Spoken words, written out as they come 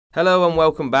Hello and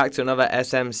welcome back to another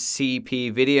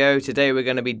SMCP video. Today we're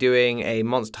going to be doing a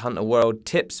Monster Hunter World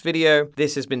tips video.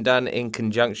 This has been done in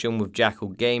conjunction with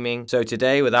Jakyl Gaming. So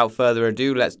today, without further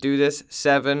ado, let's do this.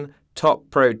 7 top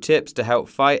pro tips to help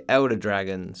fight elder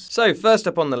dragons. So first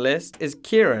up on the list is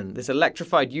Kieran, this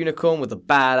electrified unicorn with a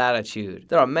bad attitude.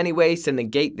 There are many ways to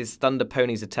negate this thunder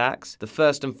pony's attacks. The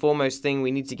first and foremost thing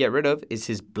we need to get rid of is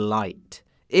his blight.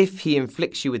 If he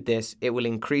inflicts you with this, it will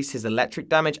increase his electric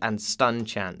damage and stun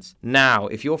chance. Now,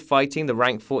 if you're fighting the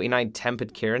rank 49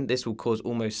 Tempered Kieran, this will cause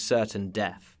almost certain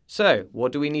death. So,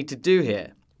 what do we need to do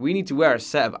here? We need to wear a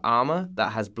set of armor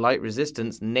that has blight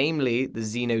resistance, namely the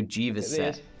Xenojiva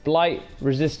set. Blight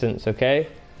resistance, okay?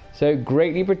 So it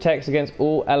greatly protects against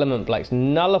all element blights,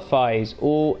 nullifies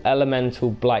all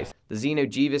elemental blights. The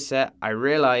Xenojiva set, I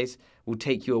realize, will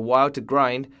take you a while to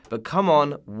grind, but come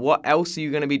on, what else are you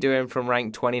going to be doing from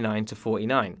rank 29 to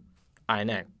 49? I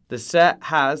know. The set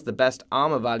has the best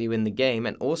armor value in the game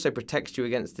and also protects you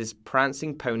against this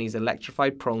prancing pony's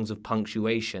electrified prongs of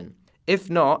punctuation. If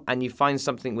not, and you find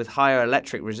something with higher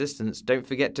electric resistance, don't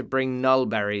forget to bring null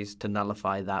berries to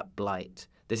nullify that blight.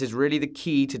 This is really the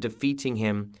key to defeating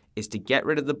him, is to get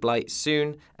rid of the blight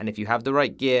soon, and if you have the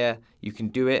right gear, you can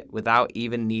do it without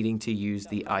even needing to use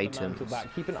the items.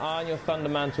 Keep an eye on your Thunder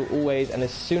Mantle always, and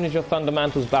as soon as your Thunder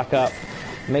Mantle's back up,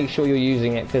 make sure you're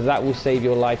using it, because that will save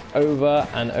your life over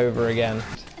and over again.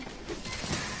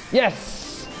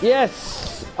 Yes!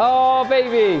 Yes! Oh,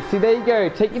 baby! See, there you go.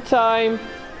 Take your time,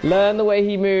 learn the way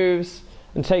he moves,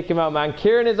 and take him out, man.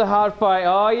 Kieran is a hard fight.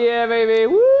 Oh, yeah, baby!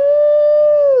 Woo!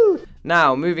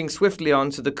 Now, moving swiftly on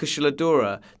to the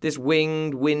Kushaladora, this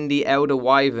winged, windy elder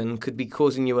wyvern could be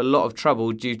causing you a lot of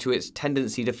trouble due to its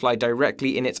tendency to fly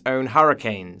directly in its own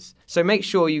hurricanes. So make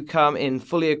sure you come in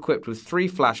fully equipped with 3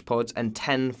 flash pods and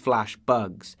 10 flash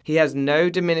bugs. He has no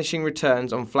diminishing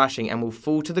returns on flashing and will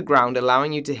fall to the ground,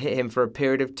 allowing you to hit him for a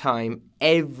period of time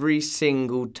every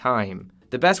single time.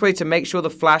 The best way to make sure the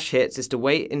flash hits is to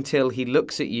wait until he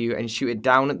looks at you and shoot it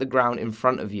down at the ground in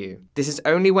front of you. This is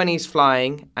only when he's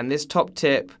flying, and this top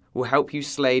tip will help you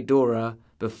slay Dora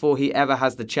before he ever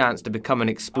has the chance to become an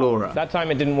explorer. That time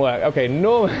it didn't work. Okay,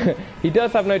 no, he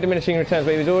does have no diminishing returns,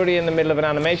 but he was already in the middle of an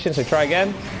animation, so try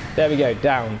again. There we go,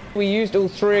 down. We used all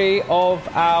 3 of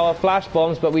our flash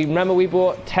bombs, but remember we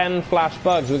bought 10 flash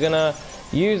bugs. We're gonna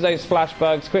use those flash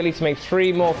bugs quickly to make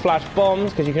 3 more flash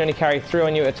bombs, because you can only carry 3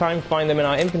 on you at a time. Find them in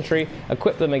our infantry,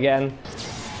 equip them again.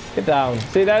 Get down.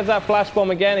 See, there's that flash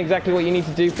bomb again, exactly what you need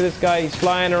to do for this guy. He's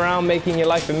flying around, making your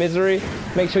life a misery.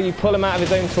 Make sure you pull him out of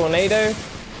his own tornado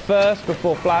first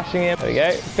before flashing him. There we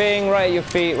go. Bing, right at your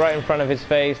feet, right in front of his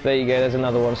face. There you go, there's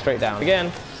another one straight down. Again.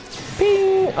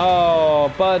 Ping!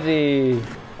 Oh, buddy.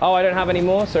 Oh, I don't have any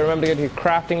more, so remember to go to your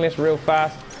crafting list real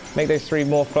fast. Make those 3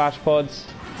 more flash pods.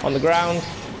 On the ground.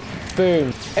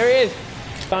 Boom. There he is.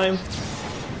 Time.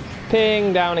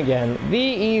 Ping, down again. The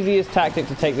easiest tactic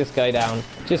to take this guy down.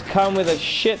 Just come with a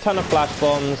shit ton of flash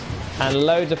bombs and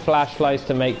loads of flash flies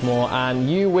to make more, and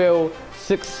you will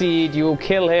succeed. You will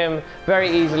kill him very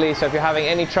easily. So if you're having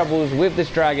any troubles with this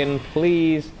dragon,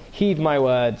 please heed my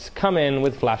words. Come in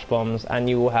with flash bombs and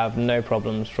you will have no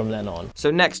problems from then on. So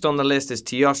next on the list is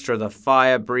Teostra, the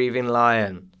fire-breathing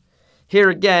lion. Here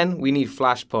again, we need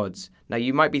flash pods. Now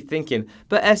you might be thinking,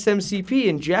 but SMCP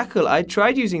and Jakyl, I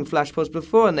tried using flash pods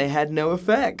before and they had no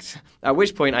effect. At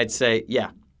which point I'd say, yeah,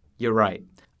 you're right.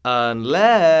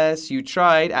 Unless you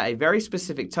tried at a very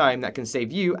specific time that can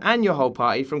save you and your whole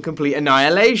party from complete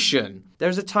annihilation.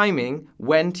 There's a timing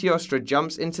when Teostra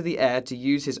jumps into the air to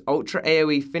use his Ultra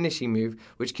AoE finishing move,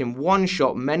 which can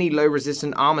one-shot many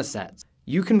low-resistant armor sets.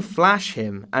 You can flash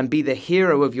him and be the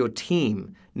hero of your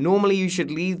team. Normally you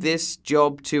should leave this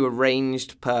job to a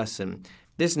ranged person.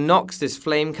 This knocks this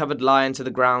flame-covered lion to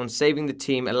the ground, saving the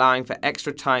team, allowing for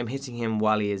extra time hitting him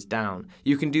while he is down.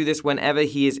 You can do this whenever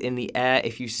he is in the air.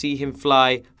 If you see him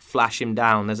fly, flash him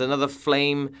down. There's another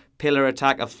flame pillar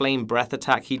attack, a flame breath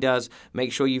attack he does.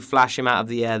 Make sure you flash him out of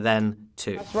the air then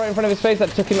too. That's right in front of his face, that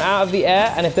took him out of the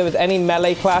air, and if there was any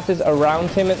melee classes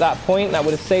around him at that point, that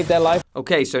would have saved their life.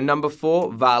 Okay, so number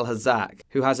 4, Valhazak,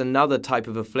 who has another type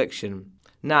of affliction.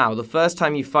 Now, the first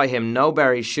time you fight him, null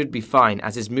berries should be fine,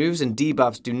 as his moves and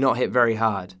debuffs do not hit very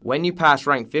hard. When you pass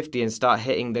rank 50 and start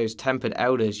hitting those tempered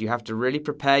elders, you have to really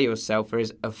prepare yourself for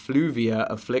his effluvia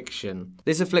affliction.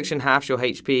 This affliction halves your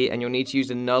HP, and you'll need to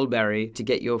use a null berry to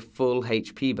get your full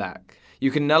HP back. You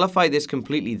can nullify this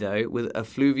completely though with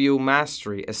Effluvial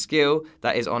Mastery, a skill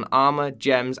that is on armor,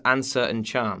 gems, and certain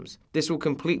charms. This will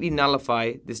completely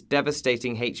nullify this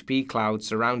devastating HP cloud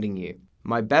surrounding you.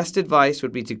 My best advice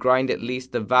would be to grind at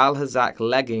least the Valhazak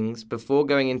leggings before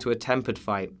going into a tempered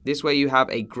fight. This way you have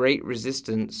a great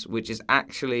resistance, which is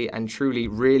actually and truly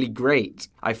really great.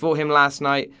 I fought him last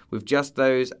night with just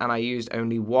those, and I used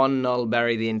only one null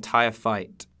berry the entire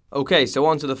fight. Okay, so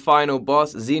on to the final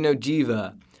boss,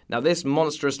 Xenojiva. Now this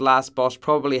monstrous last boss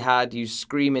probably had you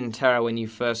scream in terror when you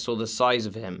first saw the size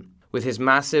of him. With his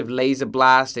massive laser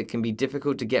blast, it can be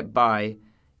difficult to get by.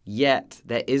 Yet,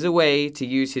 there is a way to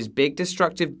use his big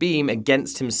destructive beam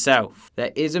against himself.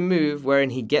 There is a move wherein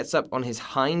he gets up on his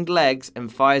hind legs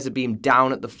and fires a beam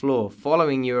down at the floor,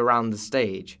 following you around the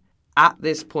stage. At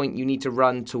this point, you need to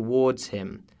run towards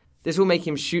him. This will make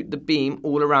him shoot the beam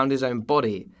all around his own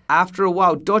body. After a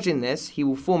while dodging this, he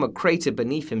will form a crater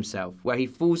beneath himself, where he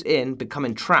falls in,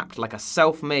 becoming trapped like a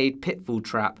self-made pitfall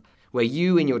trap, where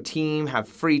you and your team have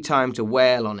free time to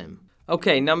wail on him.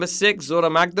 Okay, number 6, Zora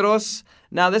Magdaros.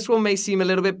 Now this one may seem a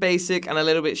little bit basic and a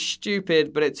little bit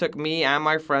stupid, but it took me and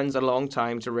my friends a long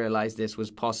time to realize this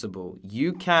was possible.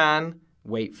 You can,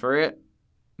 wait for it,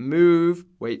 move,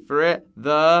 wait for it,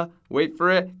 wait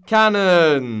for it,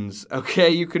 cannons. Okay,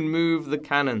 you can move the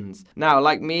cannons. Now,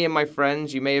 like me and my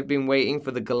friends, you may have been waiting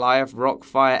for the Goliath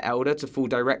Rockfire Elder to fall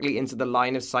directly into the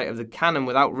line of sight of the cannon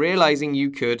without realizing you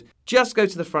could just go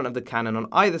to the front of the cannon on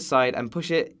either side and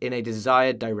push it in a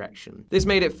desired direction. This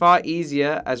made it far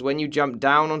easier, as when you jumped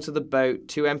down onto the boat,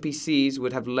 2 NPCs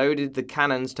would have loaded the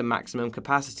cannons to maximum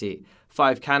capacity,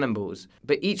 5 cannonballs,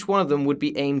 but each one of them would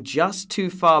be aimed just too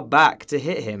far back to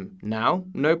hit him. Now,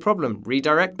 no problem,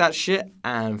 redirect that shit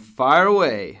and fire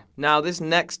away. Now this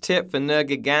next tip for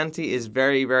Nergiganti is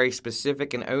very, very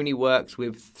specific and only works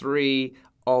with 3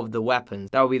 of the weapons.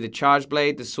 That will be the charge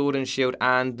blade, the sword and shield,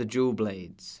 and the jewel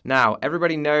blades. Now,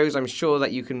 everybody knows, I'm sure,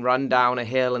 that you can run down a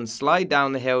hill and slide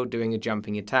down the hill doing a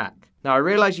jumping attack. Now, I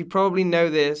realize you probably know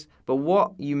this, but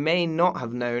what you may not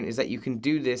have known is that you can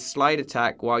do this slide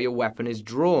attack while your weapon is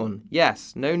drawn.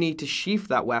 Yes, no need to sheath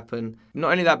that weapon. Not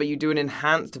only that, but you do an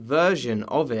enhanced version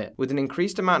of it with an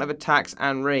increased amount of attacks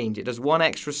and range. It does 1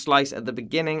 extra slice at the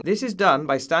beginning. This is done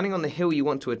by standing on the hill you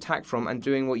want to attack from and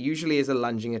doing what usually is a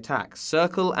lunging attack.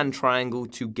 Circle and triangle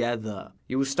together.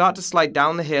 You will start to slide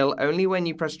down the hill. Only when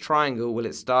you press triangle will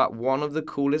it start one of the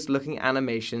coolest looking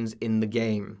animations in the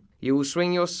game. You will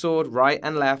swing your sword right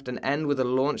and left and end with a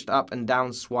launched up and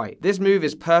down swipe. This move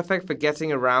is perfect for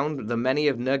getting around the many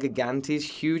of Nergiganti's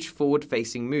huge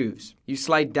forward-facing moves. You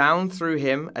slide down through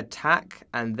him, attack,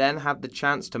 and then have the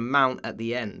chance to mount at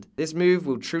the end. This move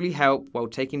will truly help while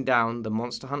taking down the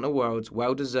Monster Hunter World's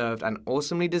well-deserved and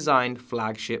awesomely designed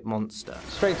flagship monster.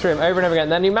 Straight through him over and over again,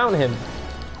 then you mount him.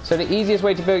 So the easiest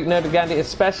way to beat Nergiganti,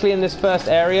 especially in this first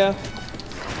area,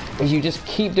 is you just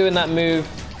keep doing that move.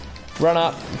 Run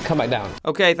up, come back down.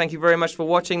 Okay, thank you very much for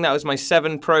watching. That was my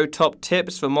 7 pro top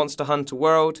tips for Monster Hunter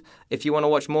World. If you want to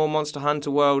watch more Monster Hunter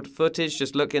World footage,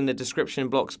 just look in the description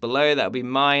box below. That'll be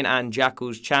mine and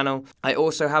Jakyl's channel. I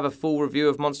also have a full review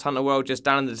of Monster Hunter World just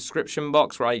down in the description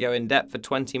box, where I go in depth for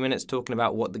 20 minutes talking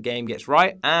about what the game gets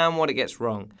right and what it gets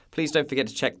wrong. Please don't forget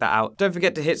to check that out. Don't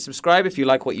forget to hit subscribe if you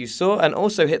like what you saw, and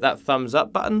also hit that thumbs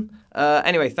up button.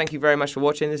 Anyway, thank you very much for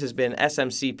watching. This has been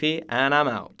SMCP, and I'm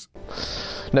out.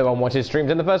 No one watches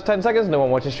streams in the first 10 seconds, no one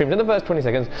watches streams in the first 20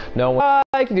 seconds, no one.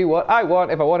 I can do what I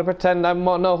want. If I want to pretend I'm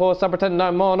on a horse, I pretend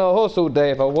I'm on a horse all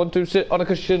day. If I want to sit on a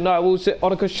cushion, I will sit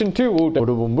on a cushion too all day.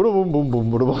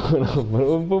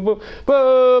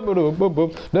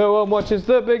 No one watches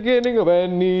the beginning of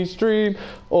any stream.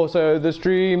 Also, the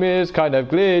stream is kind of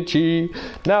glitchy.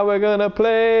 Now we're gonna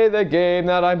play the game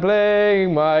that I'm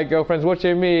playing. My girlfriend's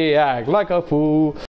watching me act like a fool.